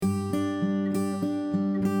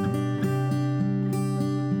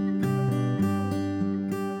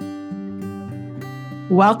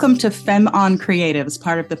Welcome to Femme on Creatives,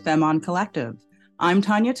 part of the Femme on Collective. I'm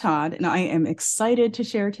Tanya Todd, and I am excited to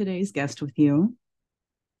share today's guest with you.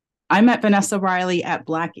 I met Vanessa Riley at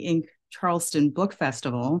Black Ink Charleston Book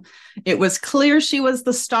Festival. It was clear she was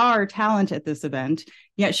the star talent at this event,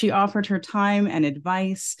 yet she offered her time and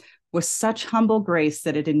advice with such humble grace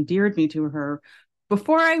that it endeared me to her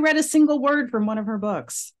before I read a single word from one of her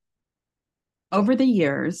books. Over the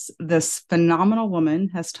years, this phenomenal woman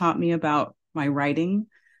has taught me about my writing,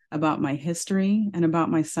 about my history, and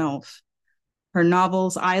about myself. Her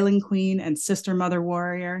novels, Island Queen and Sister Mother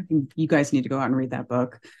Warrior, you guys need to go out and read that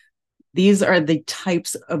book. These are the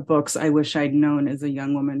types of books I wish I'd known as a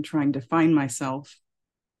young woman trying to find myself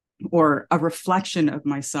or a reflection of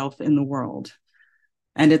myself in the world.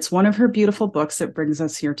 And it's one of her beautiful books that brings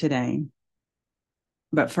us here today.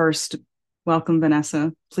 But first, welcome,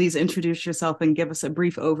 Vanessa. Please introduce yourself and give us a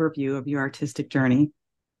brief overview of your artistic journey.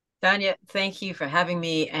 Tanya, thank you for having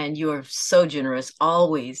me. And you are so generous,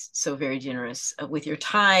 always so very generous with your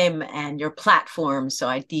time and your platform. So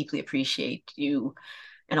I deeply appreciate you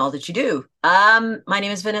and all that you do. My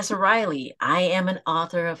name is Vanessa Riley. I am an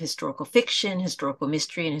author of historical fiction, historical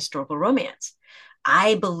mystery, and historical romance.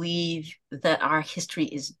 I believe that our history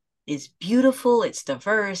is beautiful, it's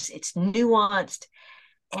diverse, it's nuanced,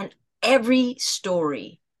 and every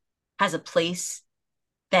story has a place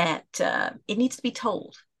that it needs to be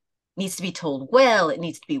told. It needs to be told well. It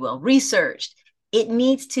needs to be well researched. It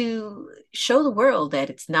needs to show the world that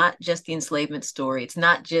it's not just the enslavement story. It's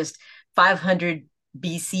not just 500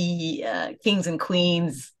 BC kings and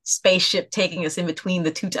queens spaceship taking us in between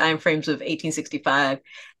the two time frames of 1865.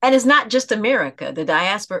 And it's not just America. The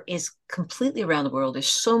diaspora is completely around the world. There's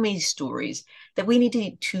so many stories that we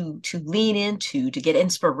need to lean into, to get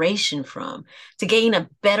inspiration from, to gain a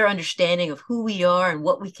better understanding of who we are and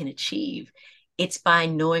what we can achieve. It's by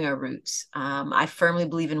knowing our roots. I firmly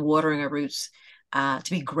believe in watering our roots, to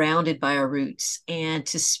be grounded by our roots and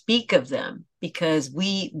to speak of them, because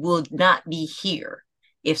we would not be here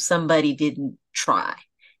if somebody didn't try,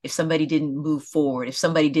 if somebody didn't move forward, if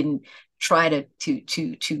somebody didn't try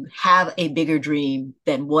to have a bigger dream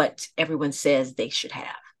than what everyone says they should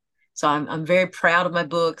have. So I'm very proud of my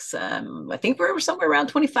books. I think we're somewhere around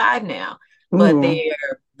 25 now, but Ooh.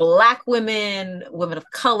 they're Black women, women of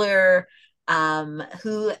color,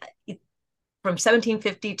 who from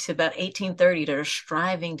 1750 to about 1830 that are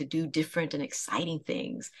striving to do different and exciting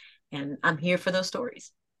things. And I'm here for those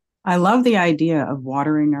stories. I love the idea of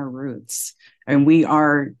watering our roots. And we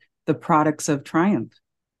are the products of triumph.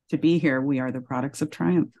 To be here, we are the products of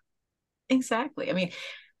triumph. Exactly. I mean,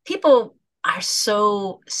 people are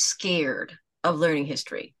so scared of learning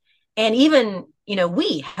history. And even,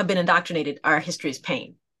 we have been indoctrinated, our history is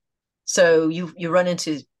pain. So you run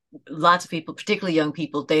into lots of people, particularly young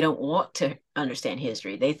people, they don't want to understand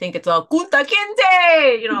history. They think it's all Kunta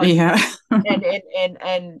Kinte, Yeah.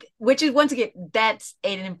 and which is, once again, that's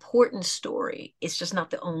an important story. It's just not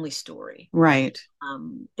the only story. Right.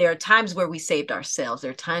 There are times where we saved ourselves.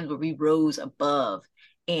 There are times where we rose above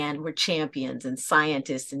and we're champions and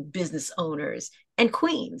scientists and business owners and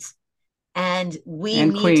queens. And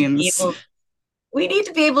And queens. we need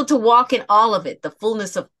to be able to walk in all of it, the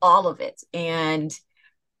fullness of all of it. And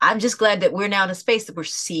I'm just glad that we're now in a space that we're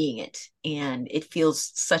seeing it, and it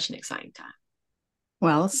feels such an exciting time.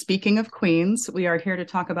 Well, speaking of queens, we are here to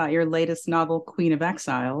talk about your latest novel, Queen of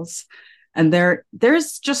Exiles. And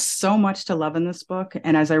there's just so much to love in this book.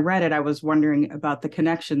 And as I read it, I was wondering about the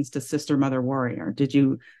connections to Sister Mother Warrior. Did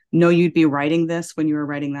you know you'd be writing this when you were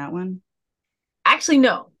writing that one? Actually,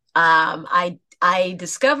 no. I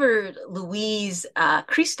discovered Louise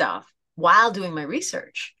Christoph while doing my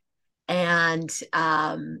research. And as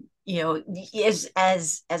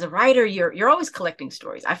a writer, you're always collecting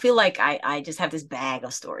stories. I feel like I just have this bag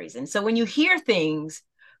of stories. And so when you hear things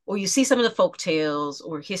or you see some of the folk tales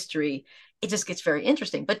or history, it just gets very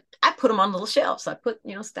interesting. But I put them on little shelves. So I put,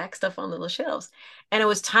 stack stuff on little shelves. And it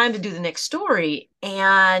was time to do the next story.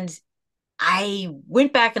 And I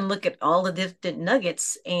went back and looked at all the different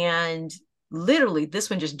nuggets, and literally this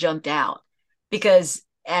one just jumped out because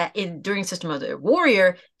during Sister Mother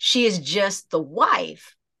Warrior, she is just the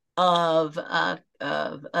wife of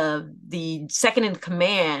the second in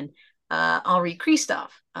command, Henri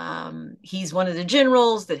Christophe. He's one of the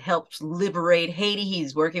generals that helped liberate Haiti.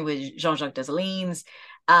 He's working with Jean-Jacques Dessalines.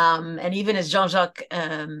 And even as Jean-Jacques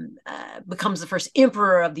becomes the first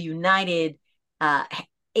emperor of the United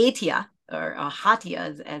Hatia, or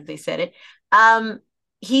Hatia, as they said it,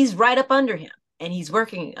 he's right up under him. And he's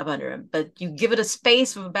working up under him. But you give it a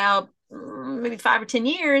space of about maybe 5 or 10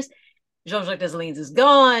 years, Jean-Jacques Dessalines is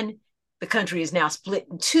gone. The country is now split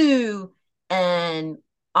in two. and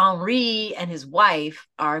Henri and his wife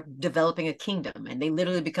are developing a kingdom, and they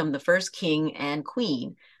literally become the first king and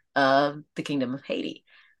queen of the kingdom of Haiti.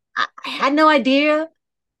 I had no idea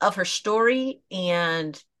of her story,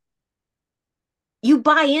 and you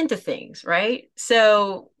buy into things, right?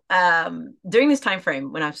 So during this time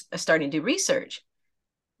frame, when I was starting to do research,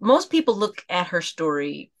 most people look at her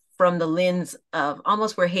story from the lens of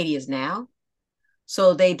almost where Haiti is now.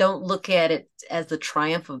 So they don't look at it as the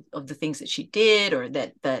triumph of the things that she did or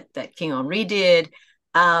that King Henri did.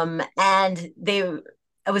 And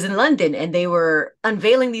I was in London, and they were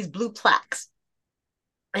unveiling these blue plaques,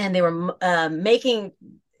 and they were making,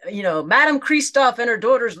 Madame Christophe and her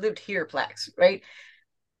daughters lived here plaques, right?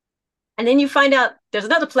 And then you find out there's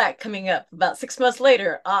another plaque coming up about 6 months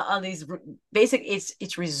later on these basic,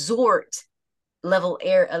 it's resort level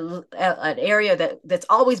air, an area that's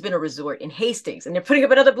always been a resort in Hastings, and they're putting up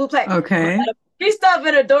another blue plaque. Okay. Christophe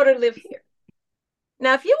and her daughter live here.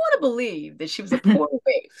 Now, if you want to believe that she was a poor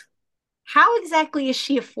waif, how exactly is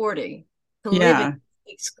she affording to live in Yeah.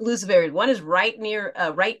 exclusive areas? One is right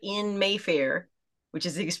in Mayfair, which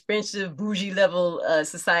is the expensive bougie level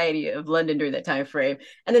society of London during that time frame,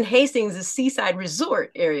 and then Hastings is seaside resort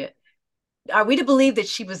area. Are we to believe that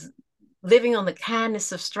she was living on the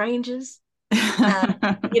kindness of strangers? uh,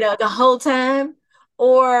 the whole time?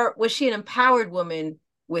 Or was she an empowered woman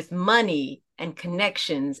with money and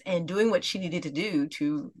connections and doing what she needed to do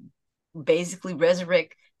to basically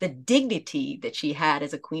resurrect the dignity that she had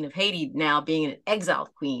as a queen of Haiti, now being an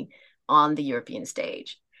exiled queen on the European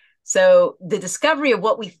stage? So the discovery of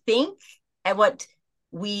what we think and what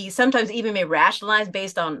we sometimes even may rationalize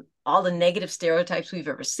based on all the negative stereotypes we've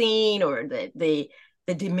ever seen, or the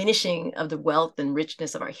diminishing of the wealth and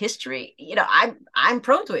richness of our history, I'm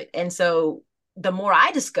prone to it. And so the more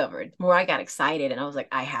I discovered, the more I got excited, and I was like,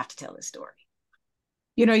 I have to tell this story.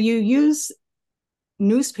 You use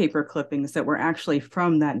newspaper clippings that were actually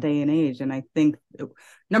from that day and age, and I think,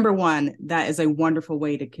 number one, that is a wonderful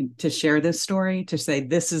way to share this story, to say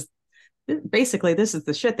this is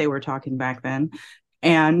the shit they were talking back then.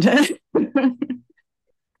 And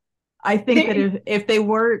I think that if they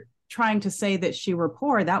were trying to say that she were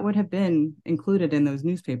poor, that would have been included in those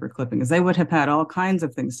newspaper clippings. They would have had all kinds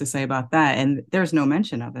of things to say about that, and there's no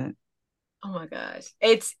mention of it. Oh my gosh,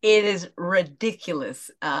 it is ridiculous.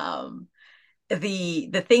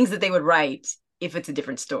 The things that they would write if it's a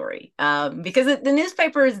different story, because the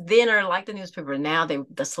newspapers then are like the newspaper now.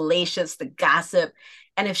 The salacious, the gossip,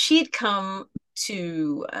 and if she'd come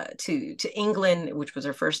to England, which was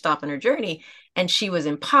her first stop on her journey, and she was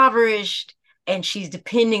impoverished, and she's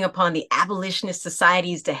depending upon the abolitionist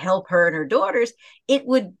societies to help her and her daughters, it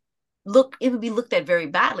would be looked at very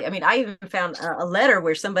badly. I mean, I even found a letter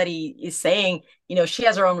where somebody is saying, she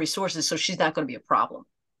has her own resources, so she's not going to be a problem.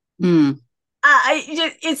 Mm.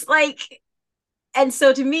 It's like, and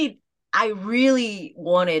so to me, I really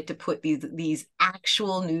wanted to put these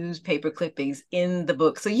actual newspaper clippings in the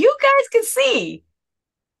book so you guys can see,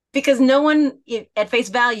 because no one at face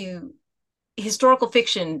value, historical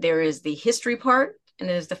fiction, there is the history part and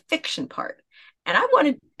there's the fiction part. And I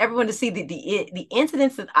wanted everyone to see the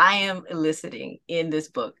incidents that I am eliciting in this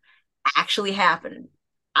book actually happened.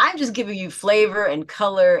 I'm just giving you flavor and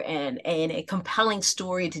color and a compelling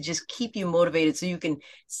story to just keep you motivated, so you can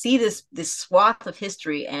see this swath of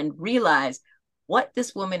history and realize what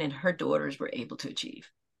this woman and her daughters were able to achieve.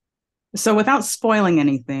 So without spoiling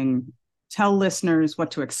anything, tell listeners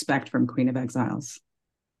what to expect from Queen of Exiles.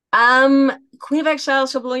 Queen of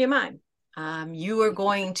Exiles shall blow your mind. You are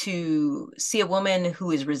going to see a woman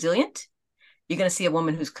who is resilient. You're going to see a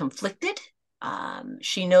woman who's conflicted.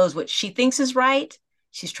 She knows what she thinks is right.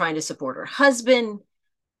 She's trying to support her husband.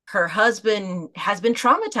 Her husband has been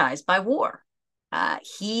traumatized by war.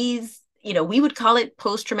 He's, we would call it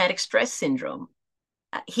post-traumatic stress syndrome.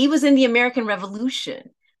 He was in the American Revolution.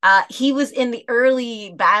 He was in the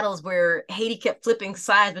early battles where Haiti kept flipping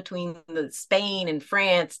sides between Spain and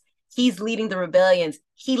France. He's leading the rebellions.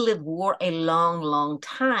 He lived war a long, long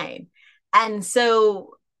time. And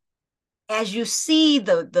so as you see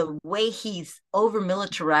the way he's over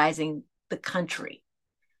militarizing the country,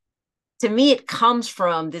 to me, it comes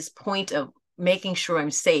from this point of making sure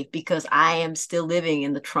I'm safe because I am still living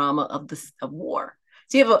in the trauma of war.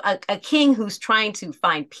 So you have a king who's trying to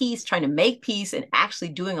find peace, trying to make peace, and actually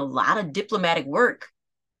doing a lot of diplomatic work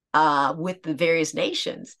with the various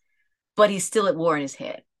nations, but he's still at war in his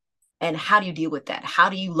head. And how do you deal with that? How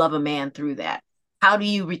do you love a man through that? How do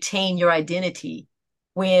you retain your identity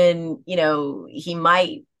when, he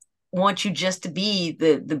might want you just to be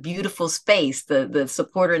the beautiful space, the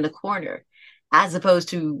supporter in the corner, as opposed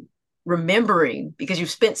to remembering, because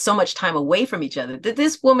you've spent so much time away from each other, that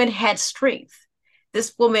this woman had strength.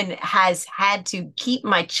 This woman has had to keep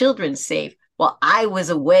my children safe while I was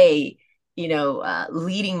away,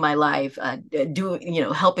 leading my life, doing,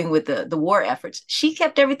 helping with the war efforts. She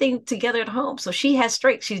kept everything together at home. So she has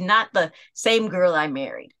strength. She's not the same girl I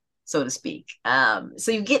married, so to speak.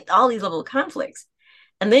 So you get all these level of conflicts.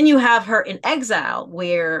 And then you have her in exile,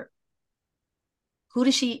 where who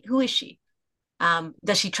is she?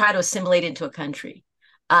 Does she try to assimilate into a country?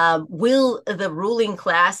 Will the ruling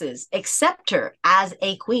classes accept her as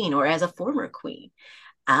a queen or as a former queen?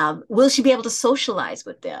 Will she be able to socialize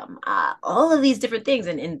with them? All of these different things,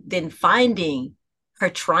 and then finding her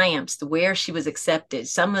triumphs, where she was accepted,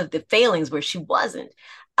 some of the failings where she wasn't.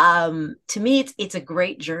 To me, it's a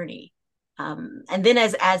great journey. And then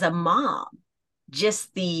as a mom,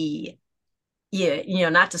 just the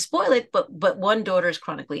not to spoil it, but one daughter is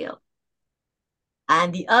chronically ill,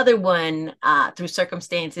 and the other one, through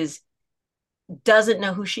circumstances, doesn't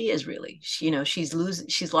know who she is really.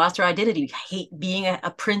 She's lost her identity. Being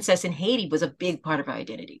a princess in Haiti was a big part of her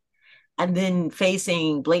identity, and then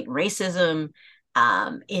facing blatant racism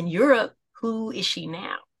in Europe. Who is she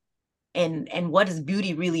now? And what does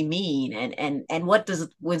beauty really mean? And what does,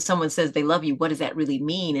 when someone says they love you, what does that really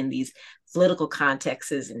mean in these political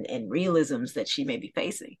contexts and realisms that she may be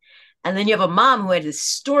facing? And then you have a mom who had this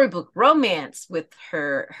storybook romance with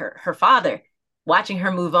her father, watching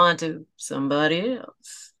her move on to somebody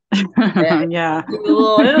else. Yeah. A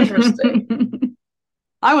little interesting.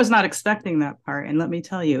 I was not expecting that part. And let me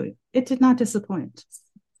tell you, it did not disappoint.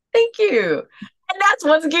 Thank you. And that's,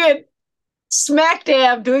 once again, smack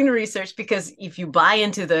dab doing the research, because if you buy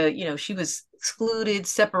into she was excluded,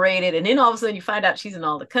 separated, and then all of a sudden you find out she's in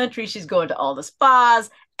all the countries, she's going to all the spas,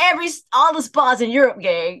 all the spas in Europe,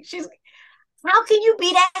 gang. How can you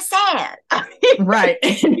be that sad? Right.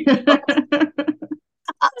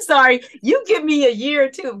 I'm sorry, you give me a year or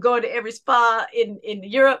two of going to every spa in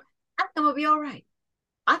Europe, I think I'm gonna be all right.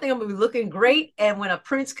 I think I'm gonna be looking great, and when a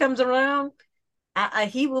prince comes around,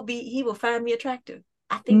 he will find me attractive.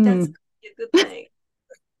 I think that's a good thing.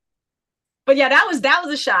 But yeah, that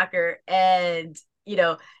was a shocker. And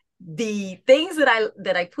the things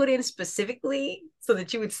that I put in specifically so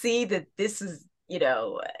that you would see that this is,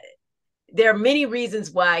 there are many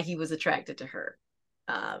reasons why he was attracted to her.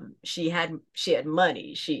 She had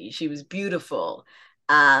money. She was beautiful.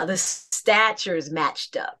 The statures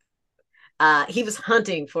matched up. He was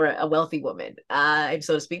hunting for a wealthy woman,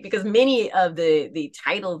 so to speak, because many of the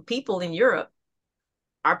titled people in Europe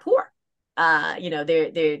are poor. Their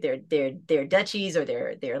duchies or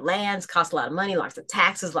their lands cost a lot of money, lots of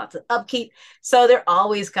taxes, lots of upkeep. So they're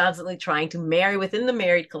always constantly trying to marry within the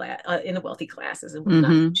married class, in the wealthy classes and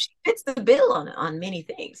whatnot. Mm-hmm. She fits the bill on many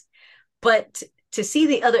things, but to see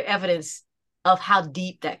the other evidence of how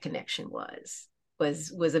deep that connection was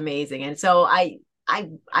amazing. And so I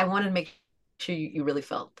wanted to make sure you really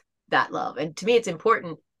felt that love. And to me, it's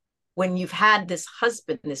important when you've had this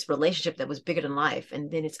husband, this relationship that was bigger than life, and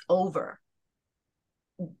then it's over.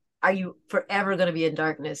 Are you forever going to be in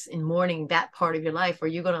darkness, in mourning that part of your life, or are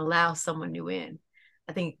you going to allow someone new in?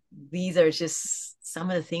 I think these are just some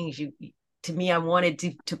of the things to me, I wanted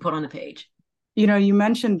to put on the page. You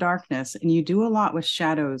mentioned darkness, and you do a lot with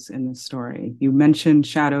shadows in the story. You mentioned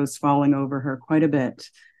shadows falling over her quite a bit,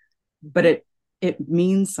 but it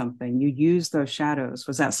means something. You use those shadows.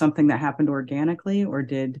 Was that something that happened organically, or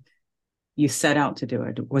did you set out to do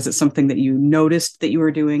it? Was it something that you noticed that you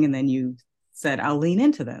were doing and then you said, I'll lean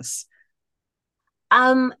into this?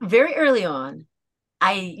 Very early on,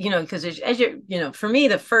 because as you're, for me,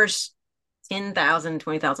 the first 10,000,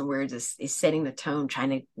 20,000 words is setting the tone, trying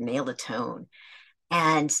to nail the tone.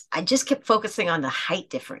 And I just kept focusing on the height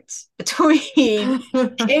difference between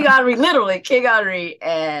King Henry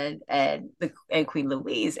and Queen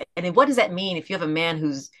Louise. And then what does that mean if you have a man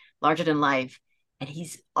who's larger than life and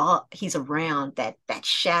he's around, that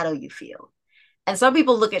shadow you feel? And some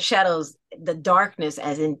people look at shadows, the darkness,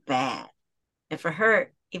 as in bad. And for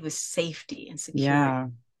her, it was safety and security. Yeah.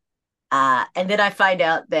 And then I find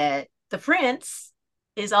out that the prince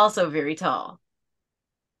is also very tall.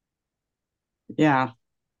 Yeah.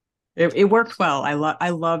 It worked well. I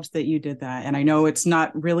loved that you did that. And I know it's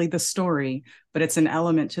not really the story, but it's an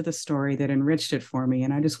element to the story that enriched it for me.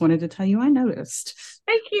 And I just wanted to tell you I noticed.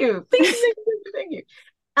 Thank you. Thank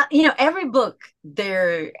you. Every book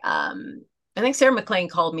there, I think Sarah McLean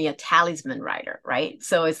called me a talisman writer, right?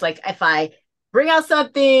 So it's like, if I bring out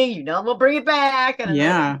something, I'm gonna bring it back,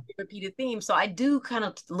 and repeated theme. So I do kind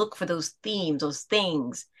of look for those themes, those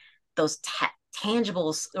things, those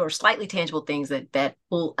tangible or slightly tangible things that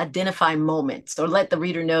will identify moments or let the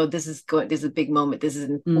reader know this is a big moment, this is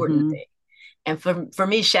an important Mm-hmm. thing. And for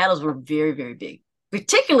me, shadows were very, very big,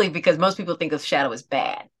 particularly because most people think of shadow as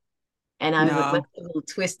bad. And I was like, let's No. put a little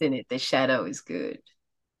twist in it. The shadow is good.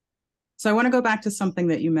 So I want to go back to something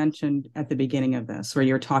that you mentioned at the beginning of this, where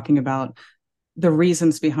you're talking about the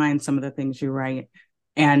reasons behind some of the things you write.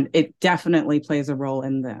 And it definitely plays a role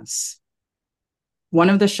in this.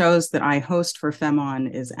 One of the shows that I host for Femme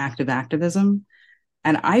is active activism.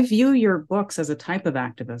 And I view your books as a type of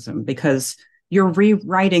activism because you're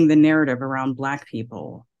rewriting the narrative around Black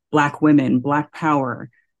people, Black women, Black power.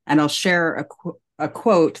 And I'll share a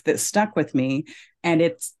quote that stuck with me. And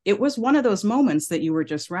it was one of those moments that you were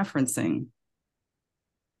just referencing.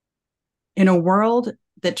 In a world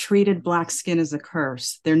that treated Black skin as a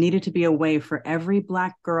curse, there needed to be a way for every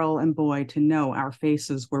Black girl and boy to know our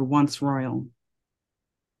faces were once royal.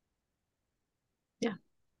 Yeah.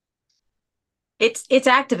 It's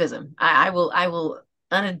activism. I will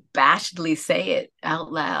unabashedly say it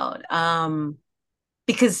out loud.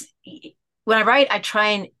 Because when I write, I try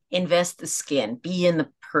and invest the skin, be in the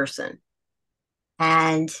person.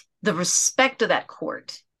 And the respect of that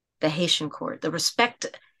court, the Haitian court, the respect,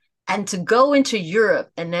 and to go into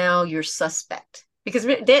Europe and now you're suspect because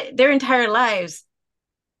their entire lives,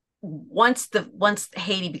 once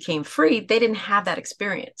Haiti became free, they didn't have that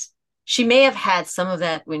experience. She may have had some of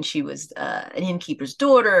that when she was an innkeeper's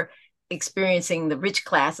daughter, experiencing the rich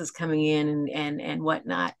classes coming in and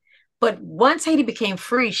whatnot. But once Haiti became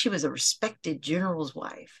free, she was a respected general's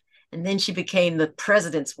wife. And then she became the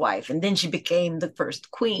president's wife. And then she became the first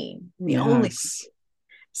queen, the only Yes. queen.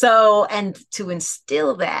 So, and to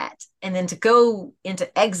instill that, and then to go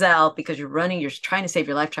into exile because you're trying to save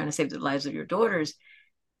your life, trying to save the lives of your daughters,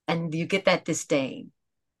 and you get that disdain.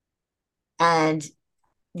 And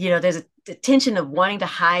there's a tension of wanting to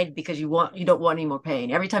hide because you don't want any more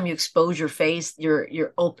pain. Every time you expose your face,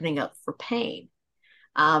 you're opening up for pain.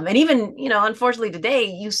 And even, unfortunately today,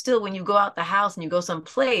 you still, when you go out the house and you go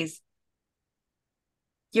someplace,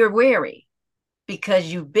 you're wary because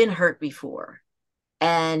you've been hurt before.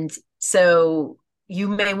 And so you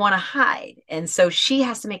may want to hide. And so she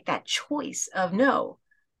has to make that choice of no,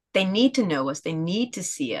 they need to know us. They need to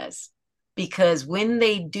see us because when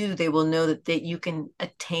they do, they will know that you can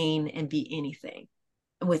attain and be anything.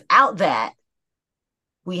 And without that,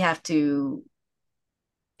 we have to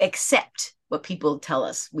accept what people tell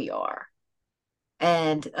us we are.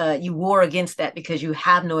 And you war against that because you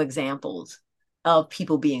have no examples of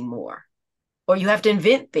people being more, or you have to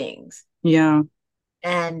invent things. Yeah.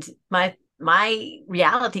 And my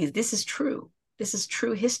reality is this is true. This is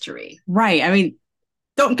true history. Right. I mean,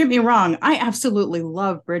 don't get me wrong. I absolutely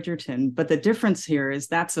love Bridgerton, but the difference here is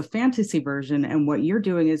that's a fantasy version. And what you're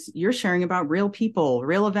doing is you're sharing about real people,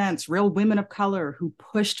 real events, real women of color who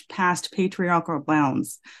pushed past patriarchal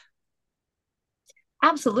bounds.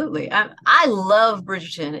 Absolutely. I love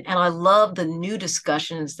Bridgerton and I love the new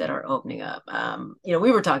discussions that are opening up.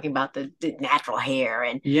 We were talking about the natural hair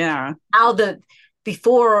and Yeah. how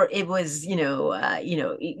before it was, you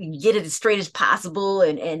get it as straight as possible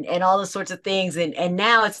and all those sorts of things. And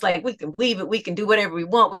now it's like, we can weave it, we can do whatever we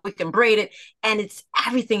want, we can braid it. And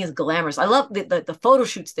everything is glamorous. I love the photo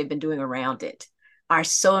shoots they've been doing around it are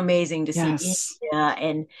so amazing to see Yes. India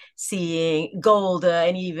and seeing Golda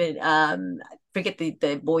and even forget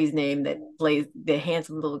the boy's name that plays the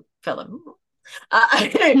handsome little fellow.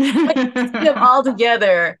 But them all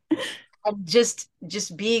together and just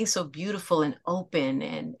being so beautiful and open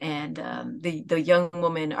and the young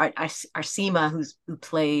woman Arsima who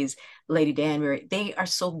plays Lady Danbury, they are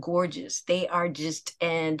so gorgeous. They are just,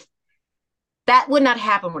 and that would not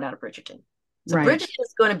happen without a Bridgerton. So Right. Bridgerton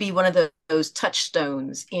is going to be one of those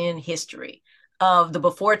touchstones in history of the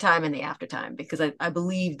before time and the after time, because I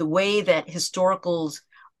believe the way that historicals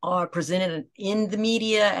are presented in the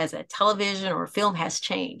media as a television or a film has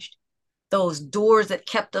changed. Those doors that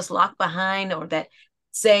kept us locked behind, or that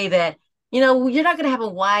say that, you're not going to have a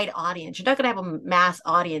wide audience. You're not going to have a mass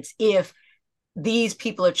audience if these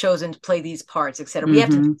people are chosen to play these parts, et cetera. We have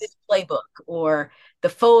to do Mm-hmm. this playbook, or the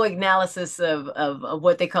faux analysis of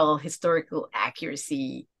what they call historical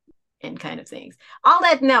accuracy and kind of things. All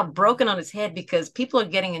that now broken on its head because people are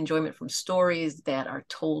getting enjoyment from stories that are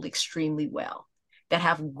told extremely well, that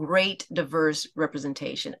have great diverse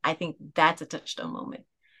representation. I think that's a touchstone moment.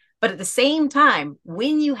 But at the same time,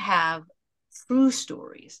 when you have true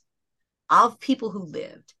stories of people who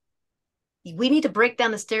lived, we need to break down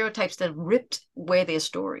the stereotypes that ripped away their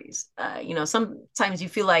stories. Sometimes you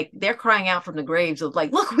feel like they're crying out from the graves of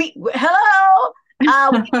like, look, hello,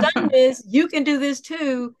 we've done this. You can do this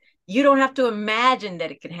too. You don't have to imagine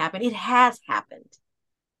that it can happen. It has happened.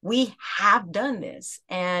 We have done this.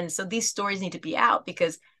 And so these stories need to be out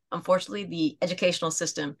because unfortunately the educational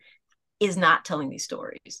system is not telling these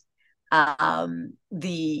stories. Even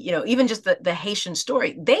just the Haitian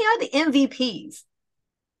story, they are the MVPs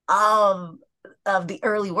of the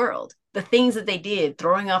early world. The things that they did,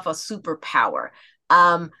 throwing off a superpower,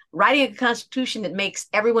 writing a constitution that makes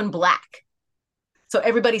everyone black. So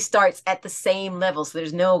everybody starts at the same level. So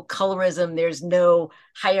there's no colorism, there's no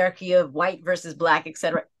hierarchy of white versus black,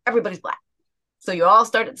 etc. Everybody's black. So you all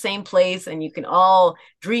start at the same place and you can all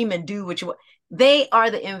dream and do what you want. They are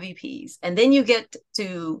the MVPs. And then you get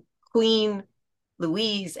to Queen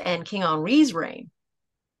Louise and King Henri's reign,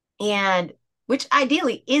 and which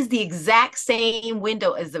ideally is the exact same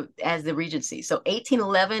window as the Regency. So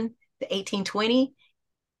 1811 to 1820,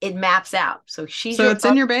 it maps out. So so it's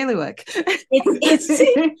in your bailiwick.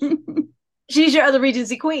 She's your other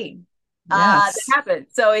Regency queen. Yes. That happened.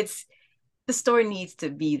 So the story needs to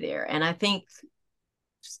be there. And I think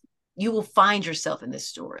you will find yourself in this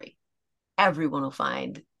story. Everyone will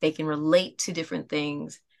find they can relate to different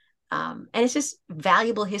things. And it's just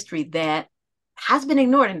valuable history that has been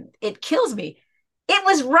ignored. And it kills me. It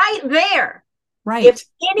was right there. Right. If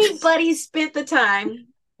anybody spent the time,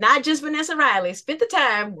 not just Vanessa Riley, spent the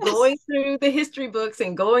time going through the history books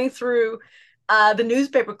and going through the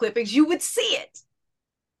newspaper clippings, you would see it.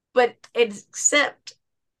 But except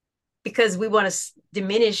because we want to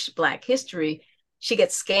diminish Black history, she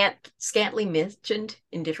gets scantily mentioned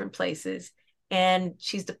in different places. And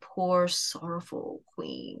she's the poor, sorrowful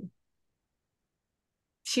queen.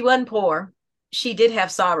 She wasn't poor. She did have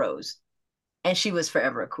sorrows, and she was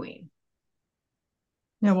forever a queen.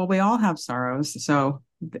 Yeah, well, we all have sorrows. So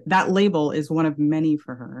that label is one of many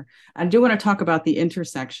for her. I do want to talk about the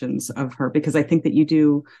intersections of her, because I think that you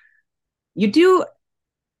do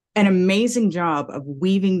an amazing job of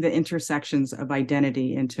weaving the intersections of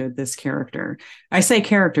identity into this character. I say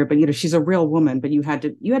character, but she's a real woman, but you had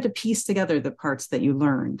to piece together the parts that you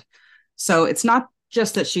learned. So it's not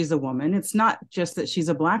just that she's a woman, it's not just that she's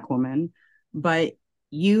a Black woman, but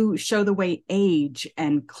you show the way age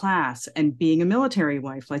and class and being a military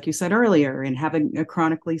wife, like you said earlier, and having a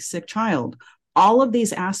chronically sick child, all of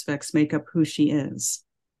these aspects make up who she is.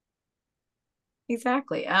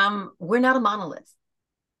 Exactly. We're not a monolith.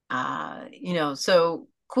 So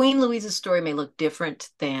Queen Louise's story may look different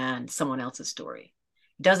than someone else's story.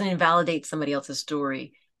 It doesn't invalidate somebody else's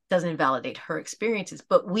story, doesn't invalidate her experiences,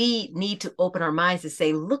 but we need to open our minds to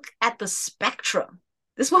say, look at the spectrum.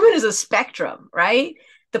 This woman is a spectrum, right?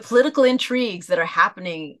 The political intrigues that are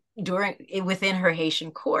happening within her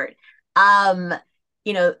Haitian court. Trying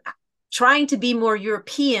to be more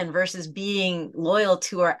European versus being loyal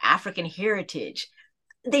to our African heritage.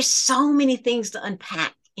 There's so many things to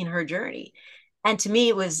unpack in her journey. And to me,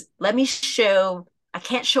 it was, I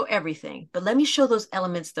can't show everything, but let me show those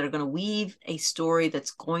elements that are going to weave a story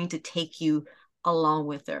that's going to take you along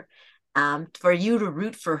with her, for you to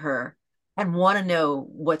root for her and want to know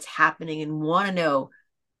what's happening and want to know,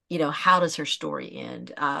 how does her story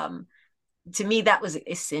end? To me, that was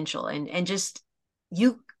essential. And just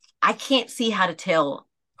I can't see how to tell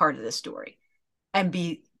part of this story and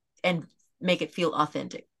make it feel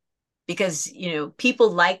authentic, because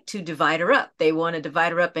people like to divide her up. They want to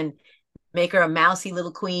divide her up and make her a mousy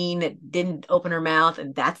little queen that didn't open her mouth,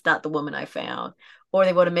 and that's not the woman I found. Or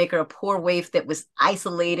they want to make her a poor waif that was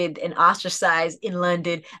isolated and ostracized in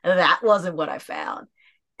London, and that wasn't what I found.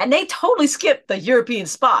 And they totally skipped the European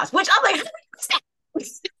spas, which I'm like,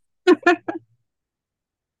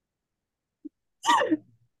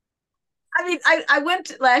 I mean, I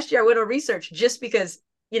went last year, I went on research just because,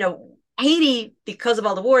 Haiti, because of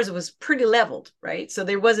all the wars, it was pretty leveled, right? So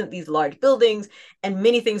there wasn't these large buildings, and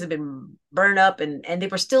many things have been burned up, and they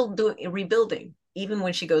were still rebuilding. Even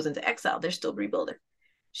when she goes into exile, they're still rebuilding.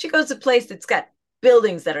 She goes to a place that's got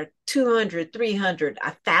buildings that are 200, 300,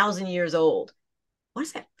 1,000 years old. What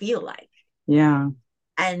does that feel like? Yeah.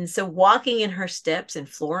 And so walking in her steps in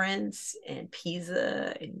Florence and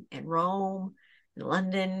Pisa and Rome and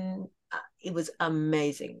London, it was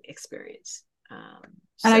amazing experience.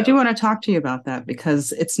 And I do want to talk to you about that,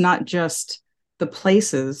 because it's not just the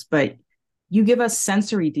places, but you give us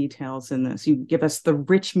sensory details in this. You give us the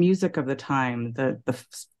rich music of the time, the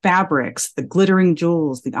fabrics, the glittering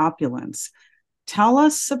jewels, the opulence. Tell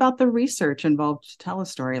us about the research involved to tell a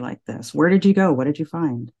story like this. Where did you go? What did you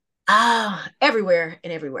find? Everywhere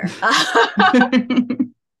and everywhere.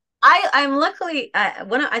 I'm luckily,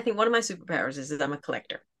 I think one of my superpowers is that I'm a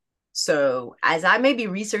collector. So as I may be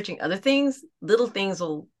researching other things, little things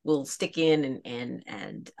will stick in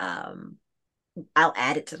and I'll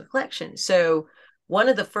add it to the collection. So one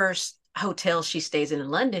of the first hotels she stays in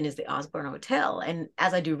London is the Osborne Hotel. And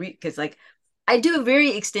as I do, because like I do a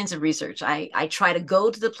very extensive research. I try to go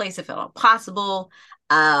to the place if at all possible.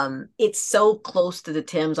 It's so close to the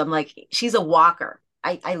Thames. I'm like, she's a walker.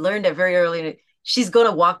 I learned that very early. She's going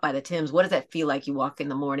to walk by the Thames. What does that feel like? You walk in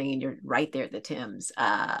the morning and you're right there at the Thames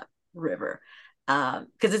River.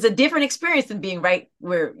 Because it's a different experience than being right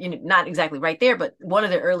where, you know, not exactly right there, but one of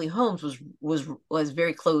their early homes was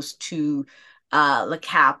very close to Le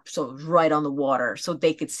Cap, so it was right on the water, so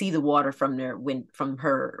they could see the water from from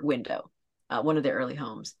her window, one of their early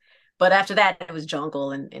homes. But after that, it was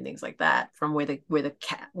jungle and things like that from where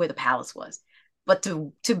the palace was. But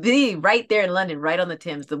to be right there in London, right on the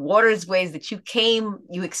Thames, the waterways that you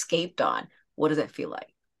escaped on, what does that feel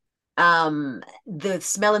like? The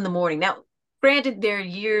smell in the morning. Now, granted, they're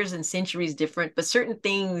years and centuries different, but certain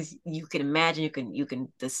things you can imagine,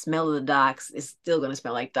 the smell of the docks is still going to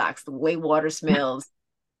smell like docks. The way water smells,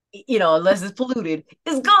 you know, unless it's polluted,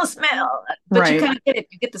 it's going to smell. But you Right. kind of get it.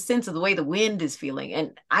 You get the sense of the way the wind is feeling.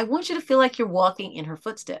 And I want you to feel like you're walking in her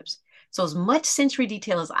footsteps. So as much sensory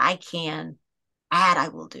detail as I can add, I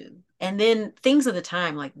will do. And then things of the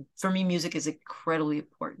time, like for me, music is incredibly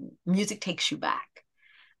important. Music takes you back.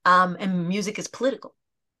 And music is political.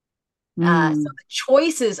 So Mm. the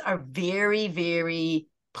choices are very, very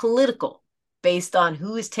political based on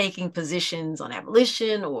who is taking positions on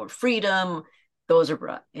abolition or freedom. Those are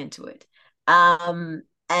brought into it.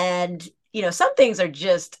 And, you know, some things are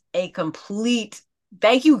just a complete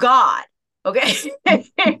thank you, God. Okay.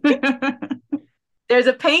 There's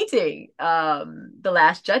a painting, The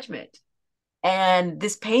Last Judgment. And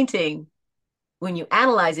this painting, when you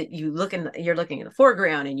analyze it, you're looking in the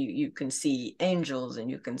foreground and you can see angels and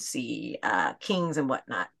you can see kings and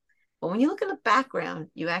whatnot. But when you look in the background,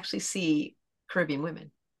 you actually see Caribbean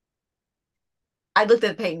women. I looked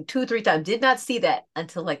at the painting 2 or 3 times, did not see that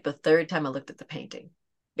until like the third time I looked at the painting.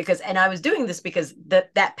 And I was doing this because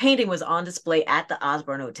that painting was on display at the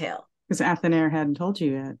Osborne Hotel. Because Athenair hadn't told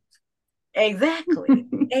you yet. Exactly.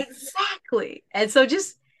 Exactly. And so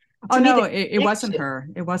just Oh to me, no, the it wasn't connection. her.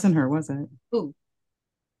 It wasn't her, was it? Ooh,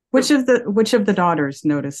 Which ooh. of the daughters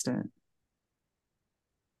noticed it?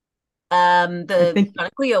 I The think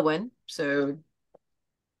Cleo one. So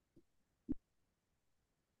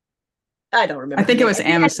I don't I remember her think it name. was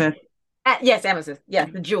Amethyst. Yes, Amethyst. Yes,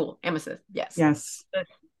 the jewel, Amethyst. Yes, Yes.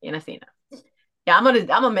 in Athena. Yeah, I'm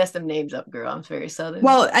gonna mess them names up, girl. I'm very southern.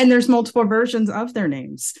 Well, and there's multiple versions of their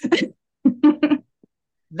names.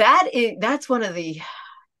 That's one of the,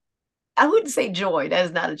 I wouldn't say joy. That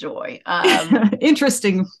is not a joy.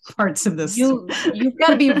 Interesting parts of this You've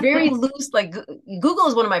got to be very loose. Like Google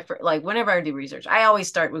is one of my like whenever I do research, I always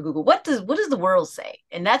start with Google. What does the world say?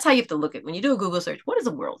 And that's how you have to look at when you do a Google search. What does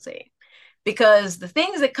the world say? Because the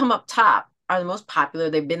things that come up top are the most popular.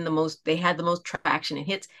 They had the most traction and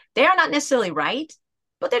hits. They are not necessarily right,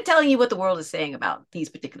 but they're telling you what the world is saying about these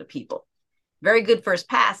particular people. Very good first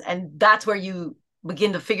pass. And that's where you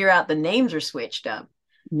begin to figure out the names are switched up.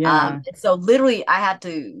 Yeah. So literally I had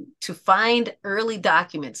to find early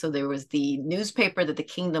documents. So there was the newspaper that the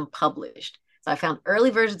kingdom published. So I found early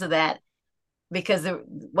versions of that because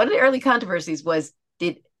one of the early controversies was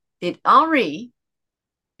did Henri,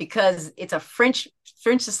 because it's a French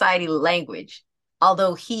society language.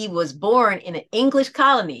 Although he was born in an English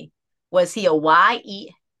colony, was he a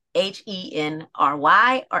Henry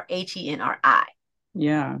or Henri?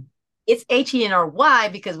 Yeah. It's Henry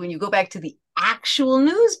because when you go back to the actual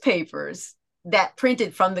newspapers that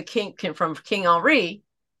printed from King Henri,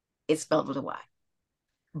 it's spelled with a Y.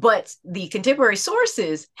 But the contemporary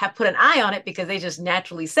sources have put an I on it because they just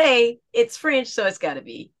naturally say it's French, so it's got to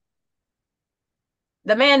be.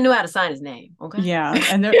 The man knew how to sign his name. Okay. Yeah.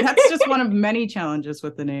 And that's just one of many challenges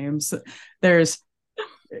with the names. There's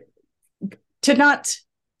to not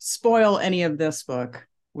spoil any of this book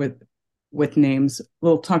with names.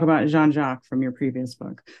 We'll talk about Jean-Jacques from your previous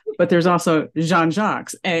book, but there's also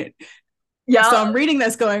Jean-Jacques. And Yeah. so I'm reading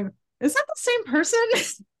this going, is that the same person?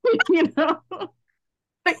 You know?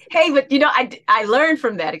 Hey, but you know, I learned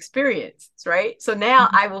from that experience, right? So now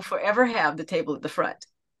I will forever have the table at the front.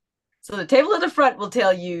 So the table at the front will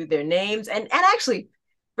tell you their names. And actually,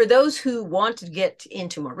 for those who want to get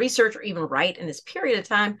into more research or even write in this period of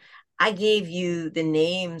time, I gave you the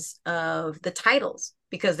names of the titles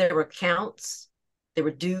because there were counts, there were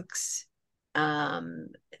dukes,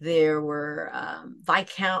 there were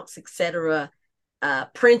viscounts, etc.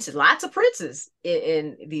 princes, lots of princes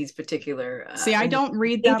in these particular See, I in the don't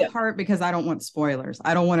read that kingdom. part because I don't want spoilers.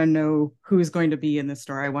 I don't want to know who's going to be in the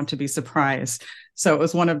story. I want to be surprised. So it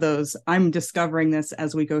was one of those, I'm discovering this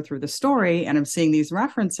as we go through the story and I'm seeing these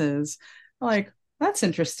references. Like, that's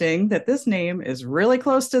interesting that this name is really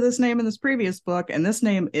close to this name in this previous book, and this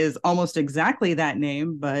name is almost exactly that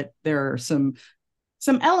name, but there are some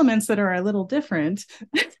elements that are a little different.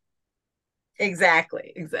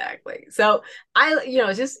 Exactly. So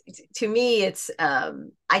just to me, it's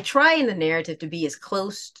I try in the narrative to be as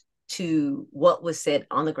close to what was said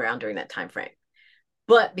on the ground during that time frame.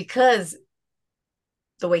 But because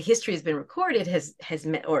the way history has been recorded has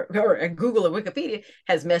met or Google or Wikipedia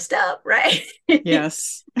has messed up, right?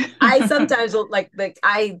 Yes. I sometimes like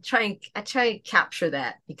I try and capture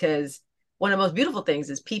that, because one of the most beautiful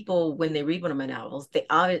things is people, when they read one of my novels,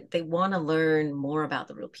 they want to learn more about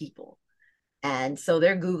the real people. And so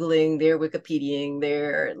they're Googling, they're Wikipediaing,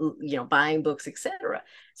 they're buying books, etc.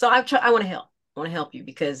 So I want to help. I want to help you,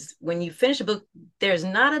 because when you finish a book, there's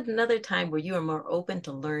not another time where you are more open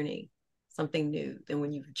to learning something new than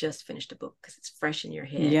when you've just finished a book, because it's fresh in your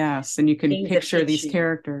head. Yes, and you can Things that picture hit these you.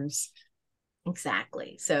 characters.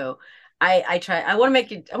 Exactly. So I want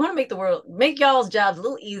to make the world, make y'all's jobs a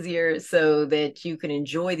little easier so that you can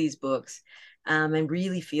enjoy these books, and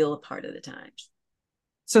really feel a part of the times.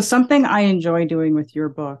 So something I enjoy doing with your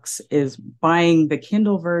books is buying the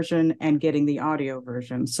Kindle version and getting the audio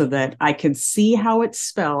version so that I can see how it's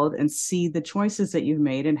spelled and see the choices that you've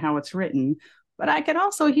made and how it's written, but I can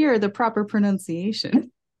also hear the proper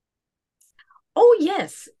pronunciation. Oh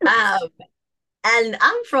yes. And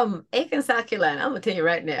I'm from Aiken, South Carolina. I'm gonna tell you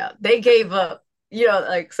right now, they gave up,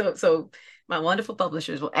 like so my wonderful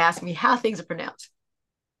publishers will ask me how things are pronounced.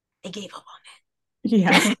 They gave up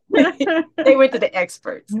Yeah. on that. They went to the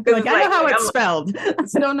experts, because Like, it's I know like, how look, it's spelled.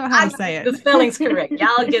 I don't know how to say the spelling's correct. it.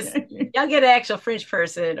 Y'all get an actual French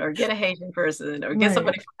person, or get a Haitian person, or get Right.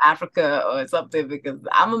 somebody from Africa or something, because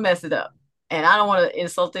I'm gonna mess it up, and I don't want to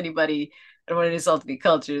insult anybody. I don't want to insult any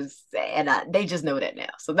cultures, and they just know that now.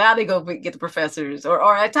 So now they go get the professors,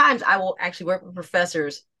 or at times I will actually work with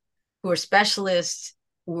professors who are specialists,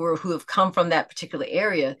 who have come from that particular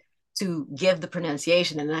area, to give the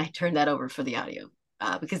pronunciation, and then I turn that over for the audio,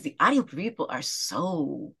 because the audio people are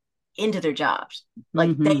so into their jobs,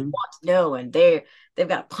 like they Mm-hmm. want to know, and they've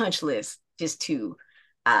got a punch list just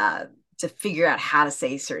uh, to figure out how to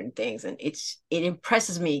say certain things, and it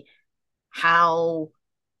impresses me how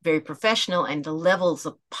very professional and the levels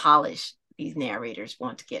of polish these narrators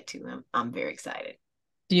want to get to. I'm very excited.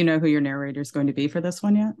 Do you know who your narrator is going to be for this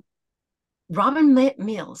one yet? Robin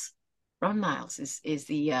Mills, Robin Miles is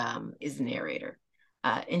the narrator,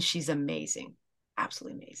 and she's amazing,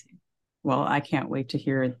 absolutely amazing. Well, I can't wait to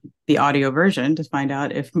hear the audio version to find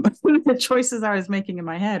out if the choices I was making in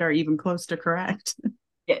my head are even close to correct.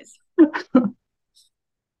 Yes.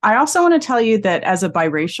 I also want to tell you that as a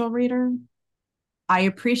biracial reader, I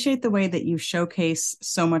appreciate the way that you showcase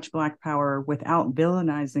so much Black power without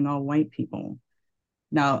villainizing all white people.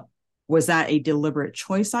 Now, was that a deliberate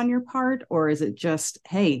choice on your part, or is it just,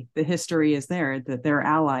 hey, the history is there, that they're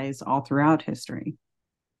allies all throughout history?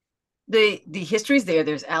 The history's there.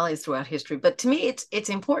 There's allies throughout history, but to me, it's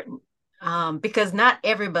important, because not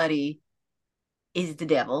everybody is the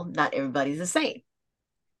devil. Not everybody's the same.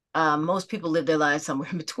 Most people live their lives somewhere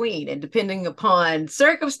in between, and depending upon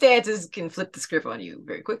circumstances, can flip the script on you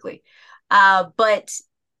very quickly. But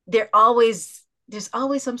there's always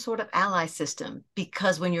some sort of ally system,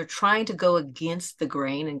 because when you're trying to go against the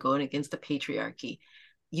grain and going against the patriarchy,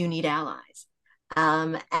 you need allies.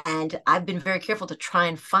 And I've been very careful to try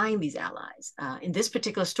and find these allies. In this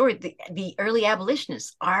particular story, the early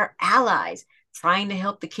abolitionists are allies trying to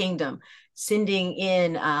help the kingdom, sending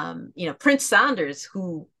in, Prince Saunders,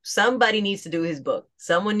 who somebody needs to do his book.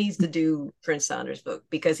 Someone needs to do Prince Saunders' book,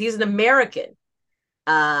 because he's an American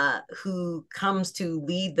who comes to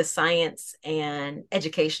lead the science and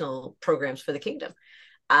educational programs for the kingdom.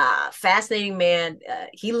 Fascinating man.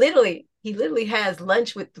 He literally has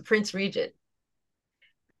lunch with the Prince Regent,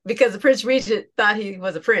 because the Prince Regent thought he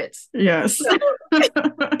was a prince. Yes. So,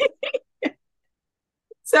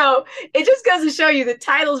 so it just goes to show you that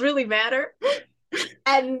titles really matter,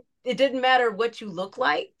 and it didn't matter what you look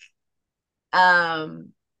like.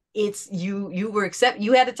 Um, it's you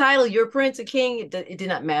had a title, you're a prince, a king. It did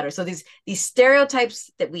not matter. So these stereotypes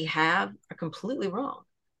that we have are completely wrong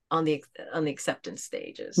on the acceptance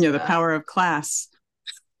stages. The power of class.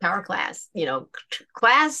 Power class,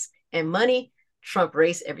 class and money trump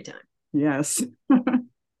race every time. Yes.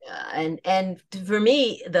 And for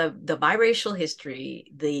me, the biracial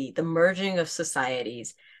history, the merging of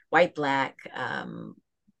societies, white, black,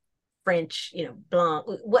 French, blanc,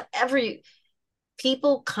 whatever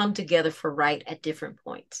people come together for right at different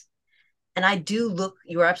points. And I do look,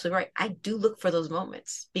 you're absolutely right. I do look for those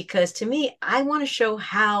moments because to me, I want to show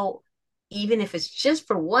how, even if it's just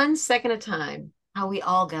for 1 second at a time, how we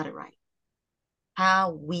all got it right.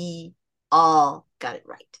 How we all got it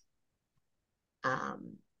right.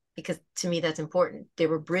 Because to me, that's important. There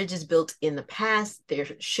were bridges built in the past. There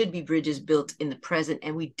should be bridges built in the present.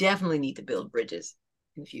 And we definitely need to build bridges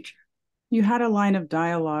in the future. You had a line of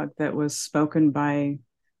dialogue that was spoken by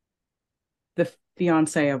the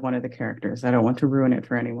fiance of one of the characters. I don't want to ruin it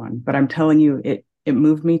for anyone, but I'm telling you, it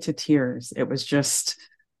moved me to tears. It was just,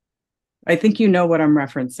 I think you know what I'm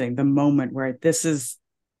referencing, the moment where this is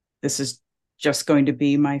just going to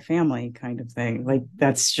be my family kind of thing. Like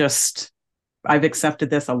that's just, I've accepted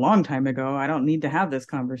this a long time ago. I don't need to have this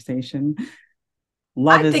conversation.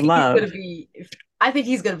 Love I is think he's love. going to be. I think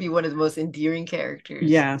he's going to be one of the most endearing characters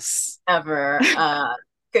Yes. ever.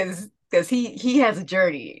 Because he has a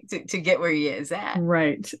journey to get where he is at.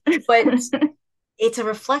 Right. But it's a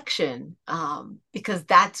reflection, because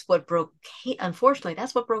that's what broke. Unfortunately,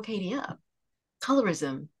 that's what broke Haiti up.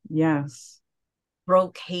 Colorism Yes.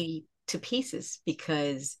 broke Haiti to pieces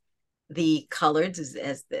because the coloreds,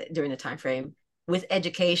 during the time frame with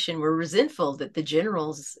education, were resentful that the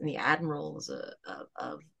generals and the admirals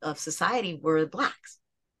of society were blacks,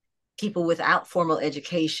 people without formal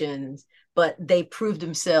educations, but they proved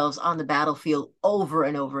themselves on the battlefield over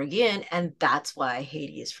and over again, and that's why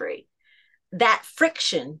Haiti is free. That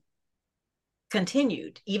friction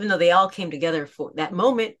continued, even though they all came together for that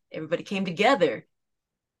moment. Everybody came together.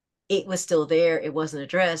 It was still there. It wasn't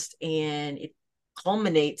addressed, and it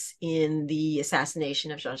culminates in the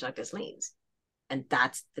assassination of Jean-Jacques Dessalines. And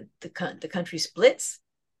that's the country splits.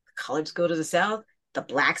 The coloreds go to the south, the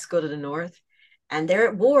blacks go to the north, and they're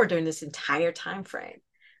at war during this entire time frame.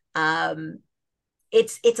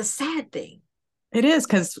 It's a sad thing. It is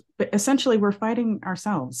because essentially we're fighting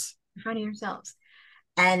ourselves. We're fighting ourselves,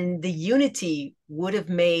 and the unity would have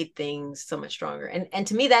made things so much stronger. And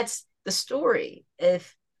to me, that's the story.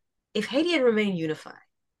 If Haiti had remained unified,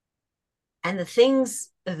 and the things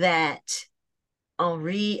that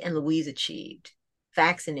Henri and Louise achieved,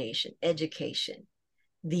 vaccination, education,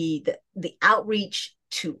 the outreach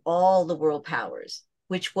to all the world powers,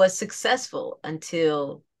 which was successful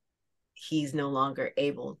until he's no longer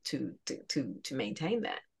able to maintain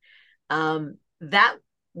that. That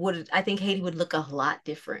would, I think Haiti would look a lot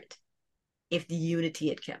different if the unity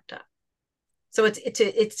had kept up. So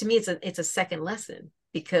it's to me it's a second lesson,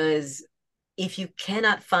 because if you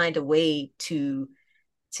cannot find a way to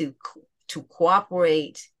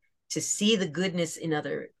cooperate, to see the goodness in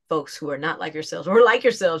other folks who are not like yourselves, or like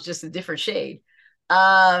yourselves, just a different shade,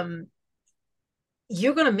 you're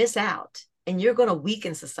going to miss out, and you're going to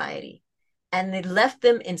weaken society. And they left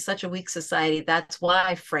them in such a weak society. That's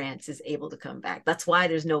why France is able to come back. That's why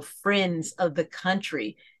there's no friends of the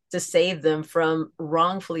country to save them from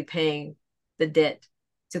wrongfully paying the debt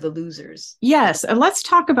to the losers. Yes, and let's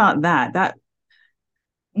talk about that. That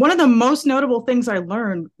one of the most notable things I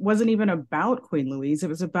learned wasn't even about Queen Louise. It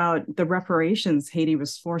was about the reparations Haiti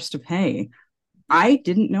was forced to pay. I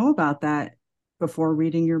didn't know about that before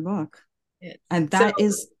reading your book. And that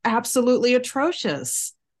is absolutely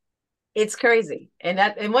atrocious. It's crazy.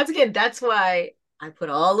 And once again, that's why I put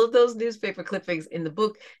all of those newspaper clippings in the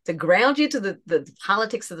book, to ground you to the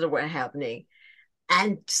politics that were happening.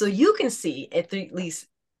 And so you can see, at least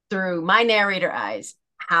through my narrator eyes,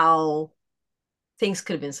 how things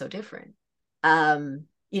could have been so different.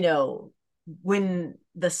 When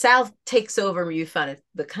the South takes over and you find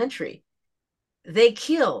the country, they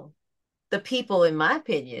kill the people, in my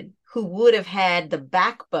opinion, who would have had the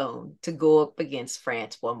backbone to go up against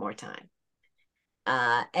France one more time.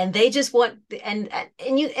 And they just want, and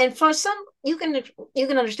for some, you can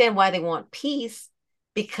understand why they want peace,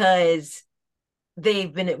 because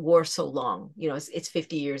they've been at war so long. It's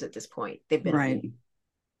 50 years at this point. They've been right.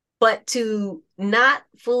 But to not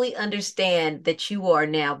fully understand that you are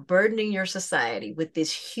now burdening your society with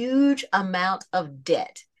this huge amount of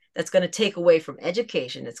debt that's going to take away from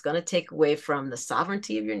education, it's going to take away from the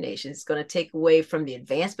sovereignty of your nation, it's going to take away from the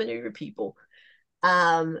advancement of your people,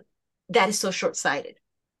 that is so short-sighted.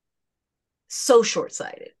 So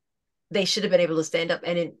short-sighted. They should have been able to stand up.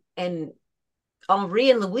 And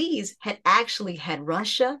Henri and Louise had actually had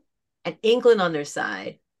Russia and England on their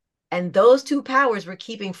side, and those two powers were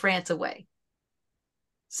keeping France away.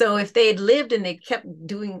 So if they had lived and they kept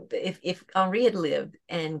doing, if Henri had lived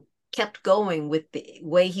and kept going with the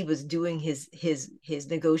way he was doing his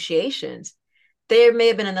negotiations, there may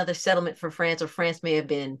have been another settlement for France, or France may have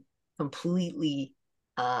been completely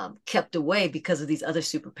kept away because of these other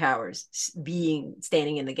superpowers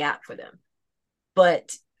standing in the gap for them.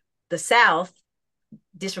 But the South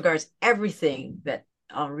disregards everything that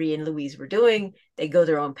Henri and Louise were doing. They go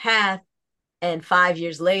their own path, and 5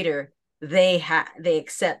 years later, they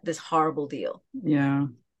accept this horrible deal. Yeah.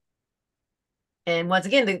 And once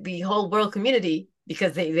again, the whole world community,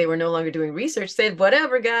 because they were no longer doing research, said,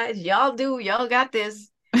 whatever, guys, y'all got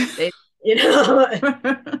this. They, you know.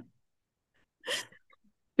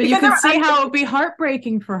 But you could see how it would be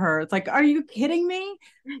heartbreaking for her. It's like, are you kidding me?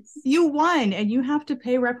 You won and you have to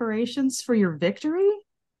pay reparations for your victory?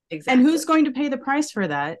 Exactly. And who's going to pay the price for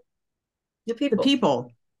that? The people. The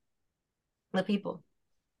people. The people.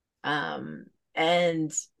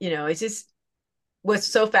 And, you know, it's just, what's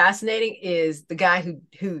so fascinating is the guy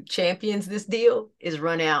who champions this deal is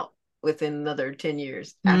run out within another 10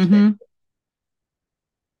 years after that.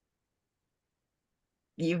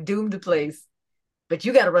 You've doomed the place, but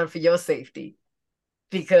you got to run for your safety,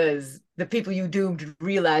 because the people you doomed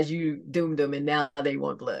realize you doomed them, and now they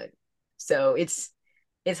want blood. So it's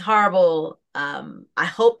horrible. I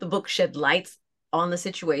hope the book shed light on the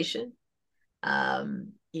situation.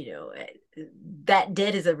 You know, that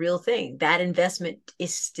debt is a real thing. That investment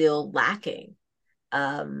is still lacking.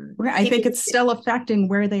 I think it's still affecting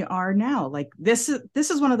where they are now. Like this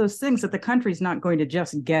is one of those things that the country's not going to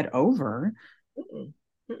just get over.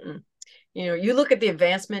 You know, you look at the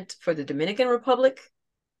advancement for the Dominican Republic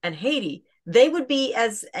and Haiti, they would be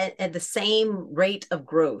at the same rate of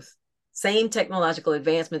growth, same technological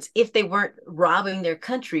advancements, if they weren't robbing their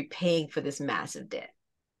country, paying for this massive debt.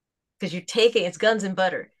 Because you're taking, it's guns and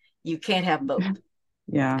butter. You can't have both.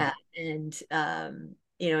 Yeah. You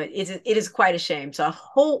know, it is quite a shame. So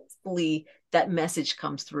hopefully that message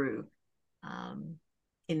comes through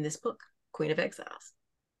in this book, Queen of Exiles.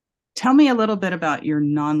 Tell me a little bit about your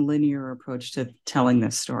nonlinear approach to telling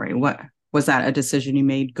this story. What was that, a decision you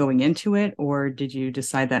made going into it, or did you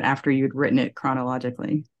decide that after you'd written it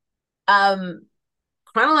chronologically?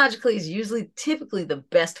 Chronologically is typically the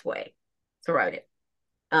best way to write it.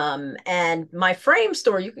 And my frame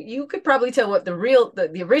story, you could probably tell what the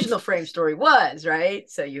original frame story was, right?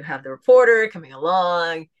 So you have the reporter coming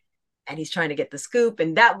along and he's trying to get the scoop,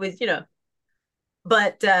 and that was, you know,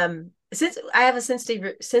 but since I have a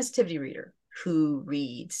sensitivity reader who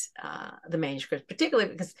reads the manuscript, particularly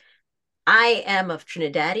because I am of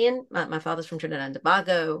Trinidadian. My father's from Trinidad and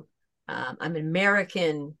Tobago. I'm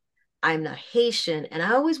American. I'm not Haitian. And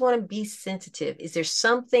I always want to be sensitive. Is there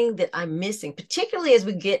something that I'm missing, particularly as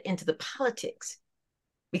we get into the politics?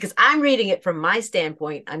 Because I'm reading it from my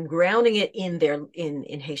standpoint. I'm grounding it in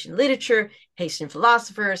Haitian literature, Haitian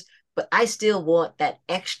philosophers, but I still want that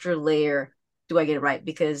extra layer. Do I get it right?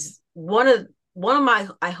 Because one of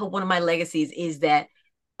my legacies is that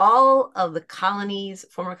all of the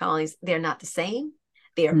former colonies, they're not the same.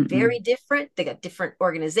 They are very different. They got different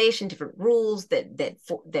organization, different rules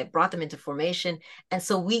that brought them into formation. And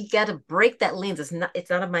so we got to break that lens. It's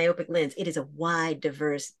not a myopic lens. It is a wide,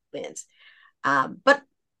 diverse lens. But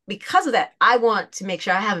because of that, I want to make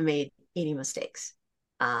sure I haven't made any mistakes,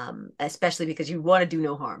 especially because you want to do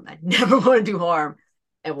no harm. I never want to do harm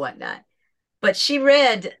and whatnot. But she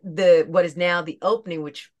read what is now the opening,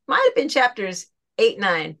 which might have been chapters 8,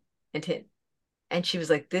 9, and 10. And she was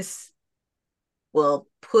like, this will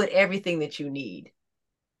put everything that you need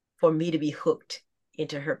for me to be hooked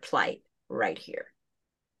into her plight right here.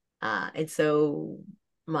 And so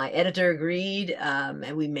my editor agreed,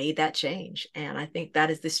 and we made that change. And I think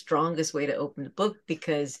that is the strongest way to open the book,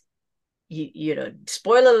 because you know,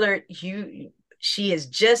 spoiler alert, she has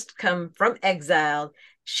just come from exile.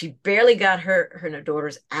 She barely got her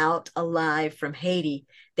daughters out alive from Haiti.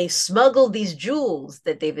 They smuggled these jewels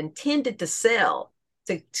that they've intended to sell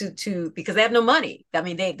to because they have no money. I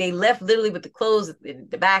mean, they left literally with the clothes in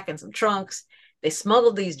the back and some trunks. They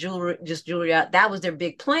smuggled these jewelry out. That was their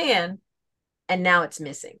big plan, and now it's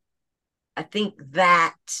missing. I think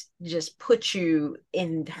that just puts you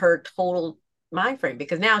in her total mind frame,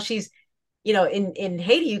 because now she's, you know, in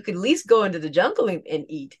Haiti, you could at least go into the jungle and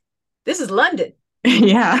eat. This is London.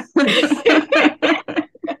 Yeah.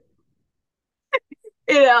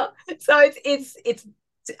 You know, so it's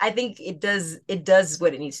I think it does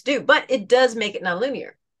what it needs to do, but it does make it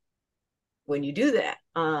nonlinear when you do that.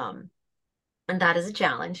 And that is a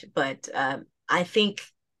challenge, but I think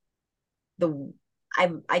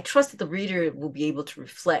I trust that the reader will be able to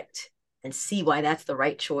reflect and see why that's the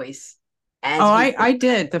right choice. I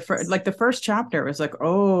did. The first chapter was like,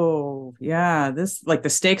 oh yeah, this, like, the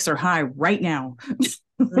stakes are high right now.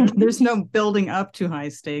 There's no building up to high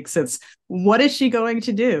stakes. It's what is she going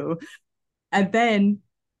to do? And then,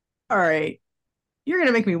 all right, you're going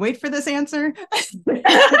to make me wait for this answer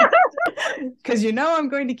because I'm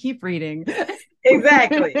going to keep reading.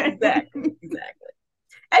 Exactly.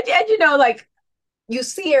 And you know, like you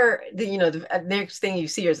see her, the next thing you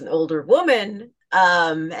see her is an older woman,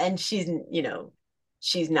 and she's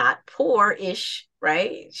not poor-ish,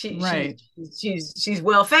 right? Right. She's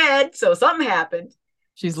well fed, so something happened.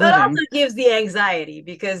 She's So it also living. gives the anxiety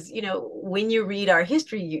because when you read our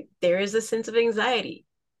history, there is a sense of anxiety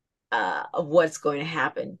of what's going to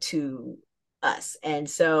happen to us, and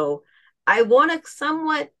so I want to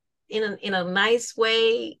somewhat, in a nice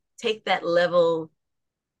way, take that level.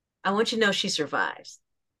 I want you to know she survives.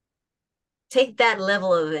 Take that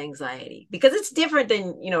level of anxiety because it's different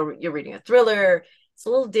than, you're reading a thriller. It's a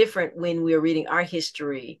little different when we're reading our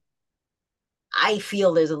history. I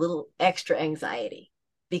feel there's a little extra anxiety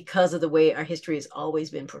because of the way our history has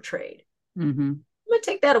always been portrayed. Mm-hmm. I'm going to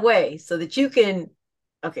take that away so that you can,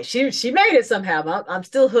 okay, she made it somehow. I'm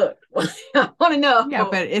still hooked. I want to know. Yeah,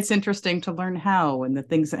 but it's interesting to learn how and the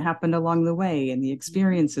things that happened along the way and the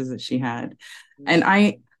experiences that she had. And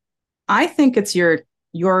I think it's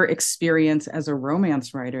your experience as a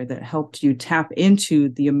romance writer that helped you tap into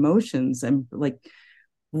the emotions and like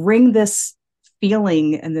bring this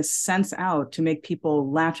feeling and this sense out to make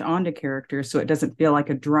people latch onto characters so it doesn't feel like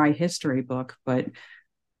a dry history book, but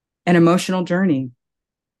an emotional journey.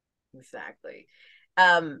 Exactly.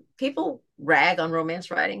 People rag on romance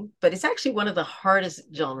writing, but it's actually one of the hardest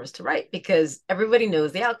genres to write because everybody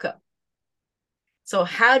knows the outcome. So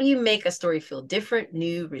how do you make a story feel different,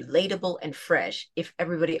 new, relatable, and fresh if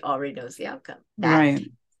everybody already knows the outcome? That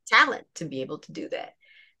Right. talent to be able to do that.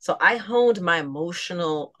 So I honed my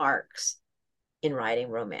emotional arcs in writing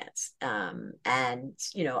romance. And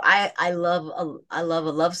I love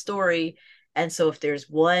a love story. And so if there's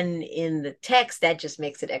one in the text, that just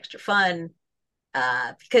makes it extra fun.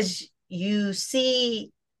 Because you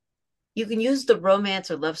can use the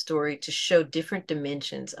romance or love story to show different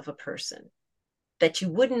dimensions of a person that you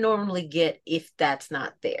wouldn't normally get if that's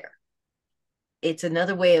not there. It's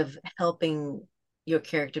another way of helping your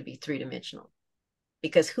character be three-dimensional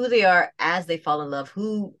because who they are as they fall in love,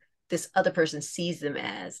 who this other person sees them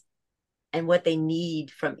as, and what they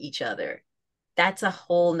need from each other. That's a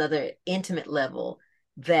whole nother intimate level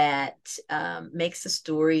that makes the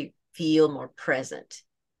story feel more present.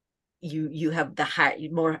 You have the high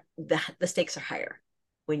more the stakes are higher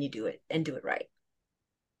when you do it and do it right.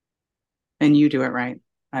 And you do it right,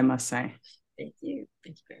 I must say. Thank you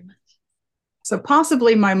very much. So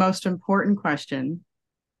possibly my most important question,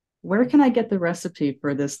 where can I get the recipe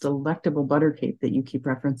for this delectable butter cake that you keep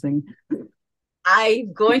referencing?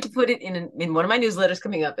 I'm going to put it in one of my newsletters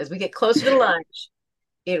coming up as we get closer to lunch.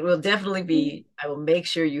 It will definitely be. I will make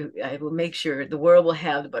sure the world will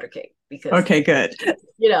have the butter cake because Okay, good.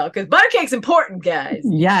 because butter cake's important, guys.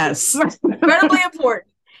 Yes. Incredibly important,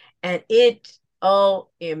 and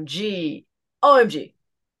OMG, OMG.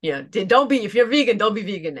 Don't be if you're vegan, don't be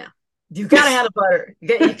vegan now. You gotta have the butter.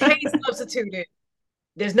 You can't substitute it.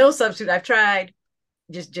 There's no substitute. I've tried.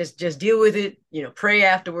 Just deal with it. Pray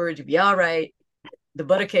afterwards. You'll be all right. The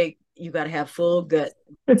butter cake, you got to have full gut.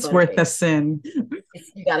 It's worth a sin.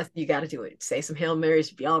 You gotta do it. Say some Hail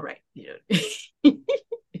Marys, you'll be all right.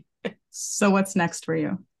 So what's next for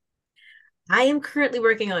you? I am currently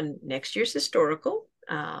working on next year's historical.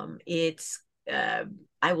 It's I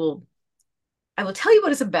will tell you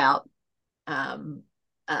what it's about. Um,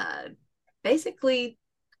 uh, Basically,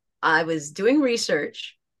 I was doing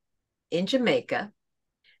research in Jamaica,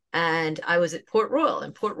 and I was at Port Royal,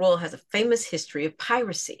 and Port Royal has a famous history of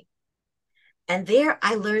piracy. And there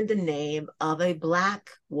I learned the name of a Black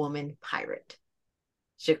woman pirate,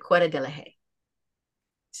 Jaquetta de la Haye.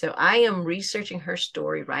 So I am researching her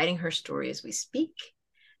story, writing her story as we speak.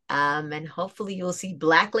 And hopefully you'll see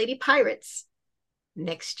Black lady pirates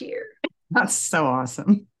next year. That's so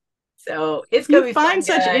awesome. So it's going to You be find fun,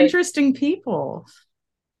 such guys. interesting people.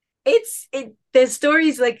 The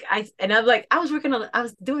stories I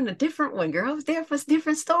was doing a different one, girl. I was there for a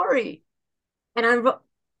different story. And I wrote.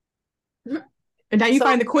 And now you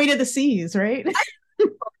find the Queen of the Seas, right?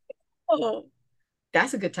 Oh,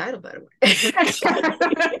 that's a good title, by the way.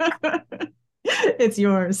 It's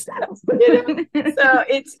yours. So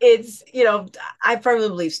it's I firmly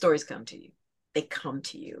believe stories come to you. They come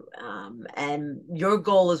to you, and your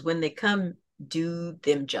goal is when they come, do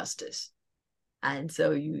them justice. And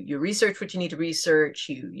so you research what you need to research.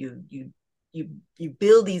 You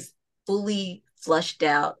build these fully flushed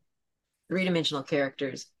out three-dimensional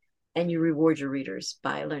characters, and you reward your readers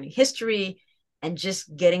by learning history and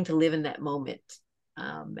just getting to live in that moment.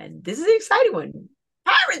 And this is an exciting one.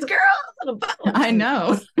 Pirates, girl, on a boat. I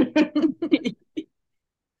know.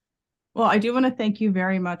 Well, I do want to thank you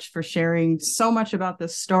very much for sharing so much about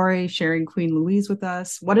this story, sharing Queen Louise with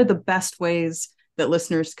us. What are the best ways that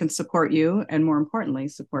listeners can support you and, more importantly,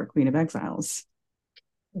 support Queen of Exiles?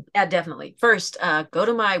 Yeah, definitely. First, go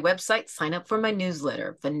to my website, sign up for my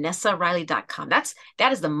newsletter, vanessariley.com.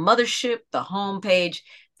 That is the mothership, the homepage.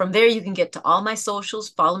 From there, you can get to all my socials.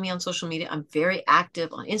 Follow me on social media. I'm very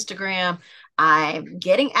active on Instagram. I'm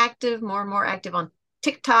getting active, more and more active on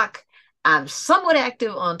TikTok. I'm somewhat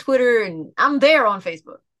active on Twitter, and I'm there on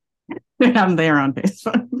Facebook. I'm there on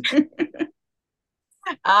Facebook.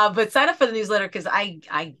 But sign up for the newsletter because I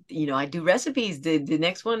do recipes. The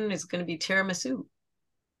next one is going to be tiramisu.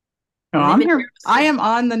 Oh, I'm here. I am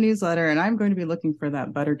on the newsletter, and I'm going to be looking for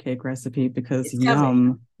that butter cake recipe because it's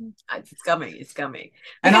yum. It's coming. It's coming.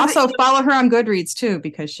 And also follow her on Goodreads too,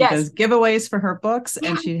 because she does giveaways for her books,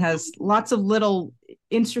 and she has lots of little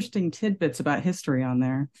interesting tidbits about history on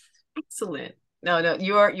there. Excellent. No,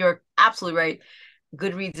 you're absolutely right.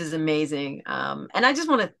 Goodreads is amazing. And I just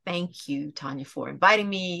want to thank you, Tanya, for inviting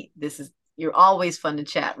me. You're always fun to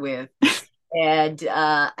chat with. And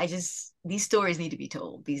these stories need to be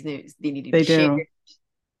told. They need to be shared.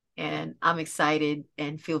 And I'm excited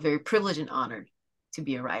and feel very privileged and honored to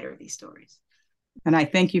be a writer of these stories. And I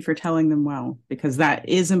thank you for telling them well, because that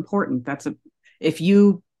is important. If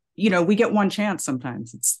you we get one chance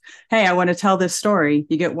sometimes. It's, hey, I want to tell this story.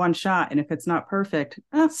 You get one shot. And if it's not perfect,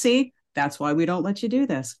 see, that's why we don't let you do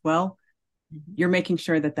this. Well, you're making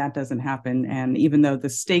sure that doesn't happen. And even though the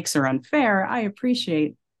stakes are unfair, I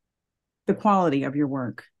appreciate the quality of your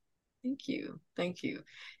work. Thank you. Thank you.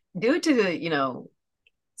 Due to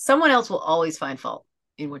someone else will always find fault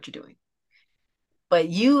in what you're doing. But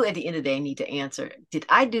you, at the end of the day, need to answer, did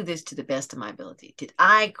I do this to the best of my ability? Did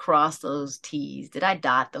I cross those T's? Did I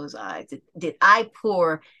dot those I's? Did I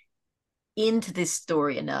pour into this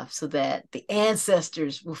story enough so that the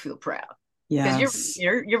ancestors will feel proud? Yes. Because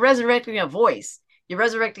you're resurrecting a voice. You're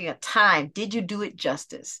resurrecting a time. Did you do it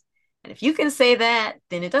justice? And if you can say that,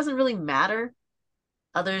 then it doesn't really matter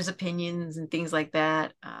others' opinions and things like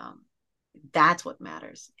that. That's what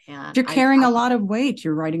matters. And you're carrying a lot of weight.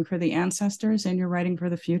 You're writing for the ancestors and you're writing for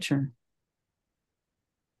the future.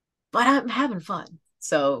 But I'm having fun.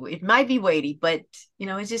 So it might be weighty, but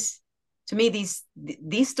it's just, to me,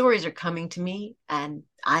 these stories are coming to me and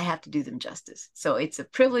I have to do them justice. So it's a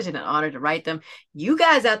privilege and an honor to write them. You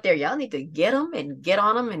guys out there, y'all need to get them and get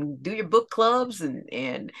on them and do your book clubs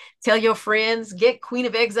and tell your friends, get Queen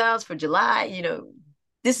of Exiles for July.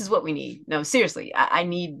 This is what we need. No, seriously, I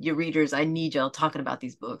need your readers. I need y'all talking about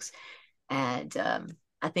these books. And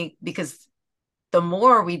I think because the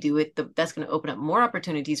more we do it, that's going to open up more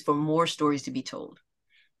opportunities for more stories to be told.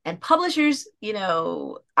 And publishers,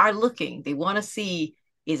 are looking. They want to see,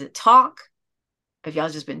 is it talk? Have y'all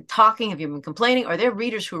just been talking? Have you been complaining? Are there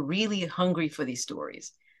readers who are really hungry for these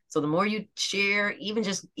stories? So the more you share, even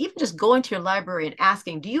just going to your library and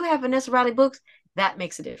asking, do you have Vanessa Riley books? That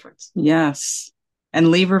makes a difference. Yes. And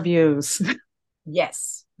leave reviews.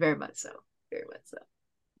 Yes, very much so. Very much so.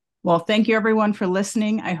 Well, thank you everyone for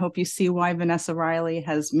listening. I hope you see why Vanessa Riley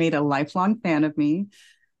has made a lifelong fan of me.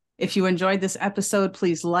 If you enjoyed this episode,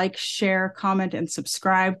 please like, share, comment, and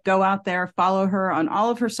subscribe. Go out there, follow her on all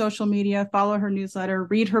of her social media, follow her newsletter,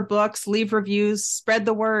 read her books, leave reviews, spread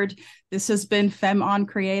the word. This has been Femme on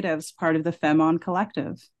Creatives, part of the Femme on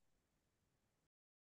Collective.